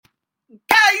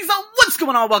guys, what's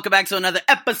going on? Welcome back to another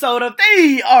episode of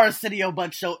the Arsenio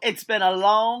Buck Show. It's been a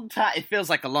long time. It feels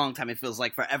like a long time. It feels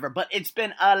like forever, but it's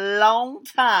been a long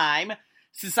time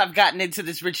since I've gotten into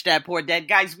this Rich Dad Poor Dad.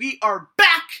 Guys, we are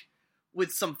back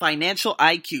with some financial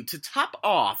IQ to top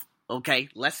off, okay,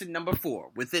 lesson number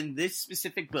 4 within this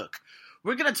specific book.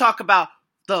 We're going to talk about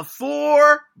the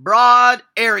 4 broad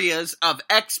areas of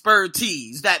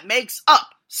expertise that makes up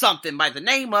something by the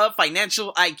name of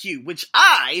financial IQ, which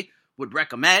I would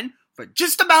recommend for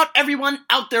just about everyone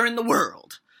out there in the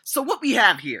world. So what we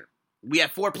have here, we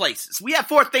have 4 places. We have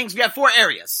 4 things. We have 4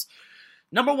 areas.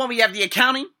 Number 1, we have the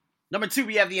accounting. Number 2,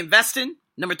 we have the investing.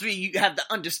 Number 3, you have the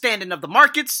understanding of the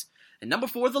markets. And number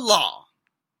 4, the law.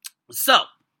 So,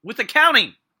 with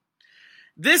accounting,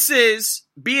 this is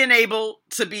being able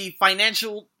to be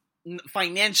financially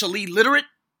literate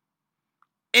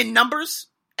in numbers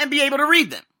and be able to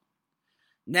read them.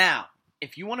 Now,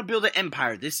 if you want to build an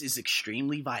empire, this is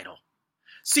extremely vital.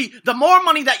 See, the more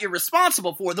money that you're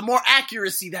responsible for, the more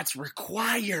accuracy that's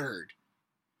required.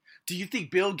 Do you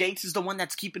think Bill Gates is the one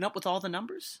that's keeping up with all the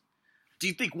numbers? Do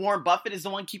you think Warren Buffett is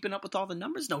the one keeping up with all the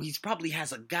numbers? No, he probably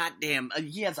has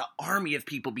he has an army of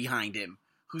people behind him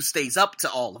who stays up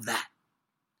to all of that.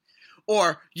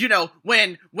 Or,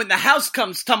 when the house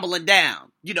comes tumbling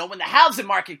down, when the housing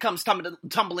market comes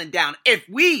tumbling down, if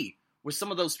we were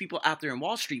some of those people out there in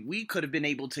Wall Street, we could have been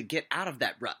able to get out of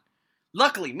that rut.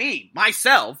 Luckily,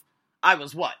 myself, I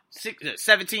was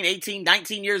 17, 18,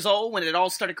 19 years old when it all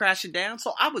started crashing down,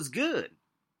 so I was good.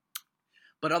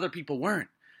 But other people weren't.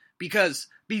 Because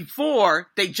before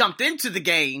they jumped into the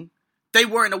game, they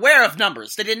weren't aware of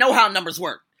numbers. They didn't know how numbers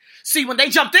worked. See, when they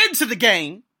jumped into the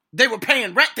game, they were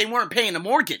paying rent. They weren't paying a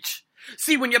mortgage.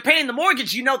 See, when you're paying the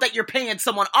mortgage, you know that you're paying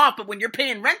someone off. But when you're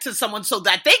paying rent to someone so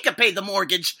that they can pay the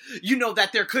mortgage, you know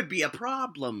that there could be a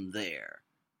problem there.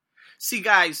 See,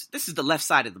 guys, this is the left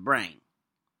side of the brain.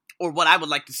 Or what I would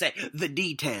like to say, the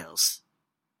details.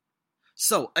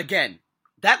 So, again,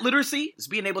 that literacy is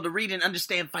being able to read and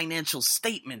understand financial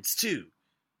statements, too.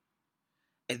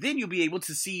 And then you'll be able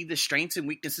to see the strengths and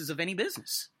weaknesses of any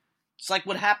business. It's like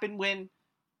what happened when,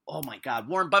 oh my God,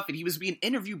 Warren Buffett, he was being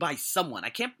interviewed by someone. I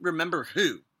can't remember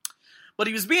who. But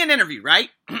he was being interviewed, right?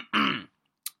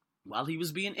 While he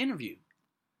was being interviewed,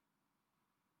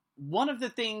 one of the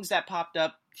things that popped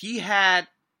up, he had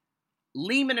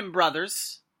Lehman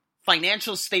Brothers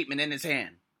financial statement in his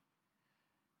hand.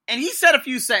 And he said a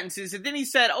few sentences, and then he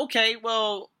said, okay,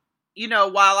 well,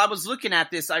 while I was looking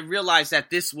at this, I realized that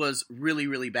this was really,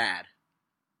 really bad.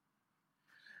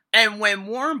 And when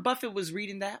Warren Buffett was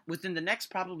reading that, within the next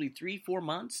probably 3-4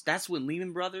 months, that's when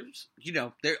Lehman Brothers,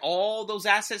 all those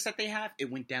assets that they have,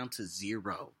 it went down to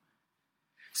 0.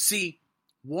 See,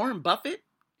 Warren Buffett,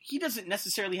 he doesn't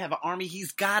necessarily have an army.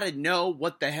 He's got to know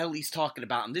what the hell he's talking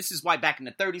about. And this is why back in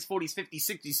the 30s, 40s, 50s,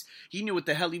 60s, he knew what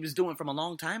the hell he was doing from a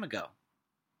long time ago.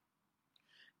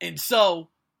 And so,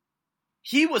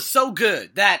 he was so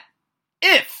good that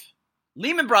if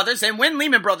Lehman Brothers, and when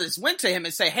Lehman Brothers went to him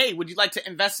and say, hey, would you like to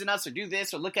invest in us or do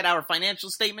this or look at our financial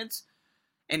statements?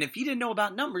 And if he didn't know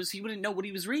about numbers, he wouldn't know what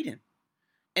he was reading.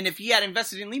 And if he had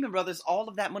invested in Lehman Brothers, all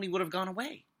of that money would have gone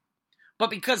away. But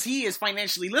because he is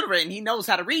financially literate and he knows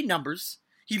how to read numbers,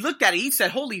 he looked at it, he said,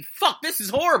 holy fuck, this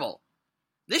is horrible.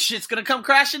 This shit's going to come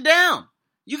crashing down.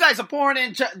 You guys are pouring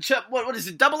in, what is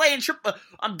it, double A and triple,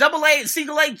 double A and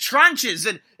single A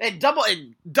tranches and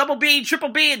double B, triple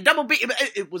B, and double B.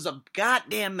 It was a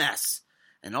goddamn mess.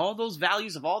 And all those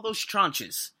values of all those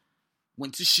tranches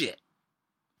went to shit.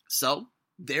 So,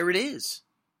 there it is.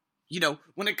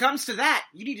 When it comes to that,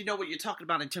 you need to know what you're talking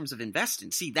about in terms of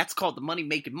investing. See, that's called the money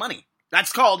making money.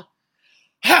 That's called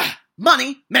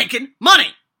money making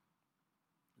money.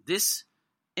 This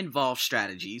involves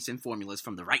strategies and formulas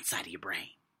from the right side of your brain,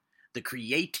 the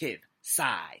creative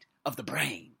side of the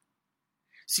brain.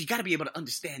 So you got to be able to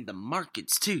understand the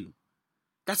markets too.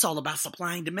 That's all about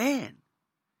supply and demand.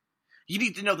 You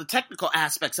need to know the technical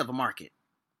aspects of a market,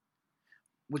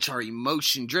 which are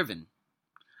emotion driven.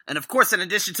 And of course, in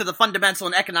addition to the fundamental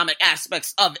and economic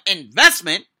aspects of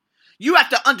investment, you have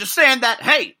to understand that,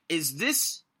 hey, is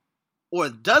this or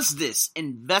does this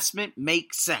investment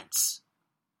make sense?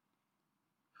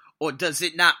 Or does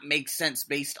it not make sense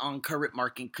based on current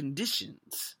market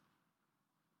conditions?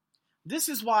 This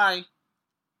is why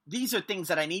these are things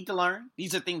that I need to learn.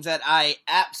 These are things that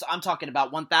I'm talking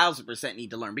about 1000%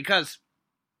 need to learn, because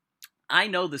I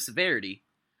know the severity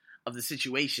of the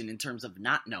situation in terms of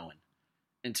not knowing.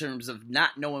 In terms of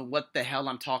not knowing what the hell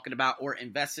I'm talking about or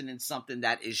investing in something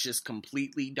that is just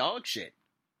completely dog shit.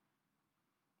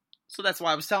 So that's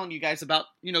why I was telling you guys about,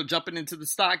 jumping into the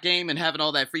stock game and having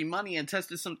all that free money and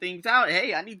testing some things out.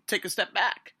 Hey, I need to take a step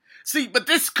back. See, but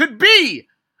this could be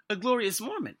a glorious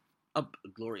moment. A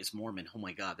glorious Mormon. Oh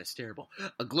my God, that's terrible.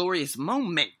 A glorious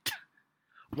moment.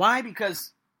 Why?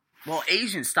 Because,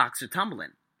 Asian stocks are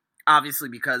tumbling. Obviously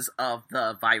because of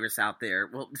the virus out there.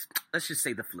 Well, let's just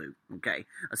say the flu, okay?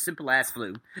 A simple-ass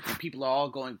flu. And people are all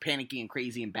going panicky and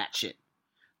crazy and batshit.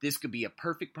 This could be a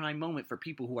perfect prime moment for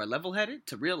people who are level-headed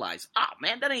to realize,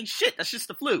 man, that ain't shit. That's just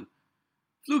the flu.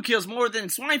 Flu kills more than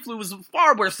swine flu. Was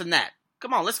far worse than that.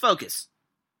 Come on, let's focus.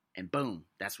 And boom,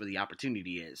 that's where the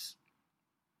opportunity is.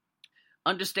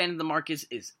 Understanding the markets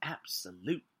is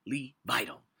absolutely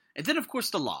vital. And then, of course,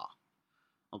 the law.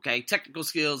 Okay, technical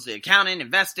skills, the accounting,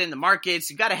 investing, the markets.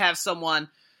 You got to have someone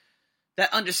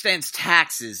that understands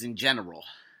taxes in general.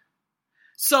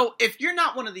 So if you're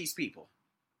not one of these people,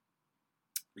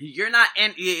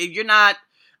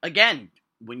 again,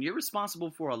 when you're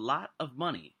responsible for a lot of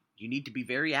money, you need to be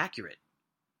very accurate.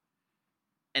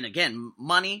 And again,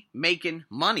 making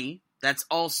money, that's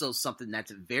also something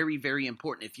that's very, very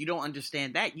important. If you don't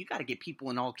understand that, you got to get people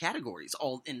in all categories,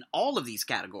 in all of these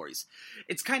categories.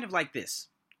 It's kind of like this.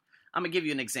 I'm going to give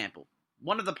you an example.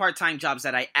 One of the part-time jobs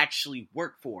that I actually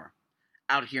work for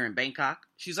out here in Bangkok,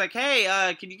 she's like,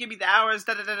 hey, can you give me the hours?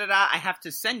 I have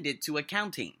to send it to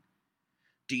accounting.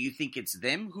 Do you think it's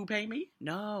them who pay me?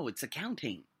 No, it's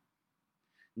accounting.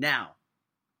 Now,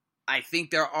 I think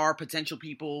there are potential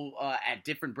people at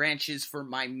different branches for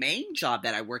my main job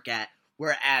that I work at,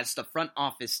 whereas the front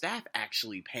office staff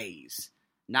actually pays,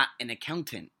 not an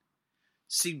accountant.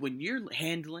 See, when you're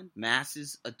handling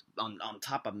masses on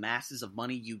top of masses of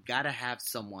money, you gotta have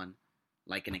someone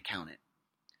like an accountant.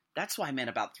 That's why, man,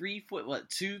 about 3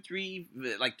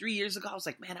 years ago, I was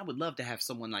like, man, I would love to have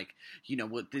someone like,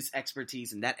 with this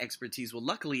expertise and that expertise. Well,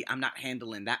 luckily, I'm not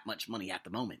handling that much money at the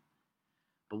moment.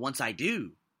 But once I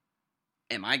do,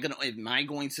 am I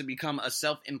going to become a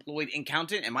self-employed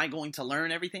accountant? Am I going to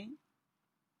learn everything?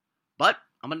 But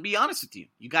I'm going to be honest with you.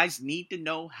 You guys need to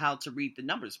know how to read the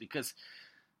numbers because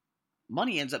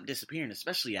money ends up disappearing,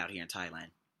 especially out here in Thailand.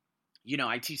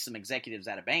 I teach some executives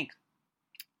at a bank.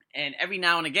 And every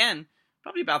now and again,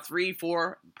 probably about 3,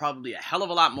 4, probably a hell of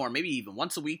a lot more, maybe even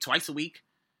once a week, twice a week,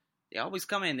 they always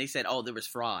come in. They said, oh, there was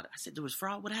fraud. I said, there was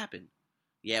fraud? What happened?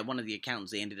 Yeah, one of the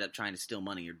accountants, they ended up trying to steal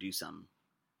money or do something.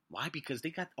 Why? Because they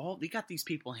got these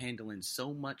people handling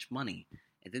so much money,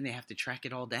 and then they have to track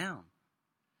it all down.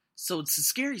 So it's a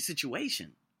scary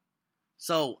situation.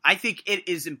 So I think it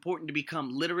is important to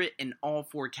become literate in all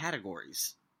 4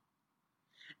 categories.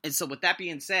 And so with that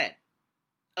being said,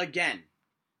 again,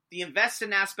 the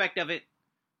investing aspect of it,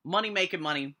 making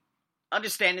money,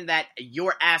 understanding that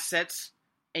your assets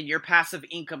and your passive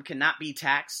income cannot be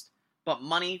taxed, but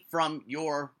money from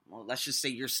your, let's just say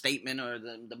your statement or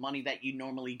the money that you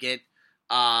normally get,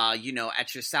 at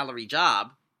your salary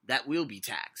job, that will be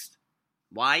taxed.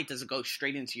 Why? It doesn't go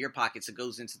straight into your pockets. It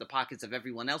goes into the pockets of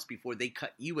everyone else before they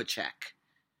cut you a check.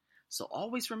 So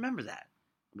always remember that.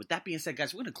 With that being said,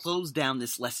 guys, we're going to close down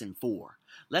this lesson 4.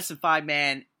 Lesson 5,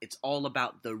 man, it's all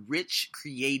about the rich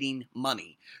creating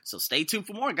money. So stay tuned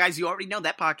for more. Guys, you already know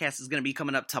that podcast is going to be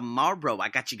coming up tomorrow. I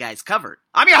got you guys covered.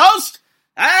 I'm your host,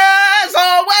 as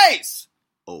always,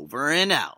 over and out.